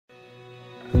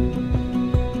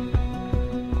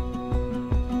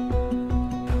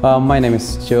My name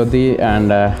is Jyoti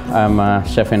and I'm a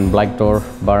chef in Black Door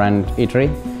Bar and Eatery.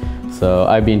 So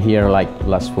I've been here like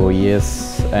last 4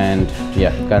 years and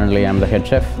yeah, currently I'm the head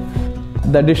chef.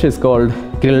 The dish is called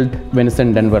grilled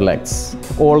venison Denver legs.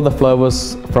 All the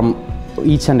flavors from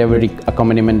each and every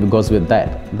accompaniment goes with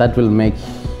that. That will make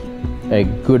a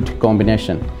good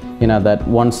combination. You know that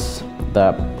once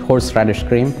the horseradish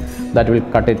cream, that will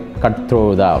cut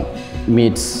through the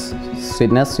meat's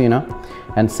sweetness, you know.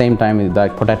 And same time with the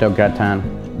potato gratin,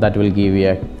 that will give you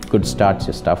a good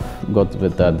starchy stuff goes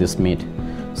with this meat.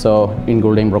 So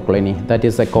including broccolini, that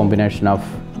is a combination of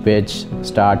veg,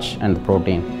 starch and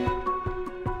protein.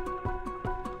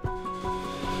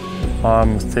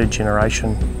 I'm a third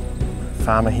generation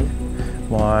farmer here.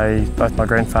 Both my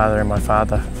grandfather and my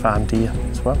father farm deer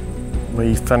as well.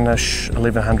 We finish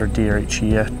 1,100 deer each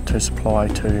year to supply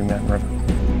to Mountain River.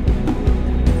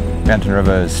 Mountain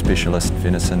River is specialist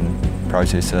venison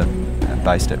processor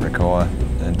based at Rakaia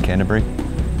in Canterbury.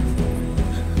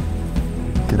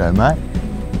 G'day mate.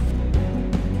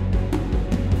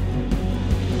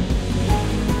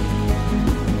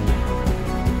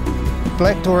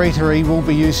 Black Door Eatery will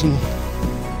be using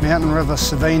Mountain River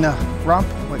Savina rump,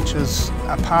 which is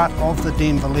a part of the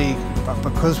Denver leg, but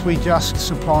because we just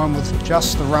supply him with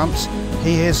just the rumps,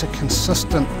 he has a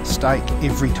consistent steak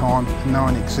every time,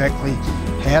 knowing exactly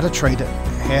how to treat it,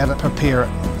 how to prepare it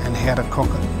and how to cook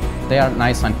it. They are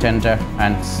nice and tender,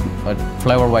 and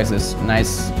flavor wise is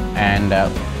nice and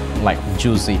like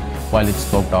juicy while it's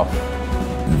cooked off.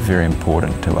 Very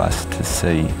important to us to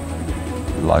see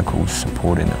locals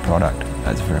supporting the product.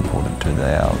 It's very important to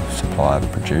our supplier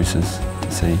producers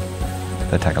to see.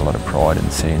 They take a lot of pride in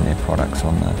seeing their products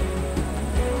on the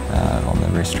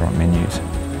restaurant menus,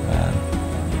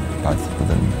 both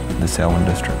within the Selwyn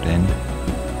district and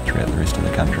throughout the rest of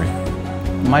the country.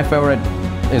 My favorite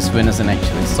is venison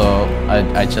actually, so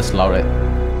I just love it.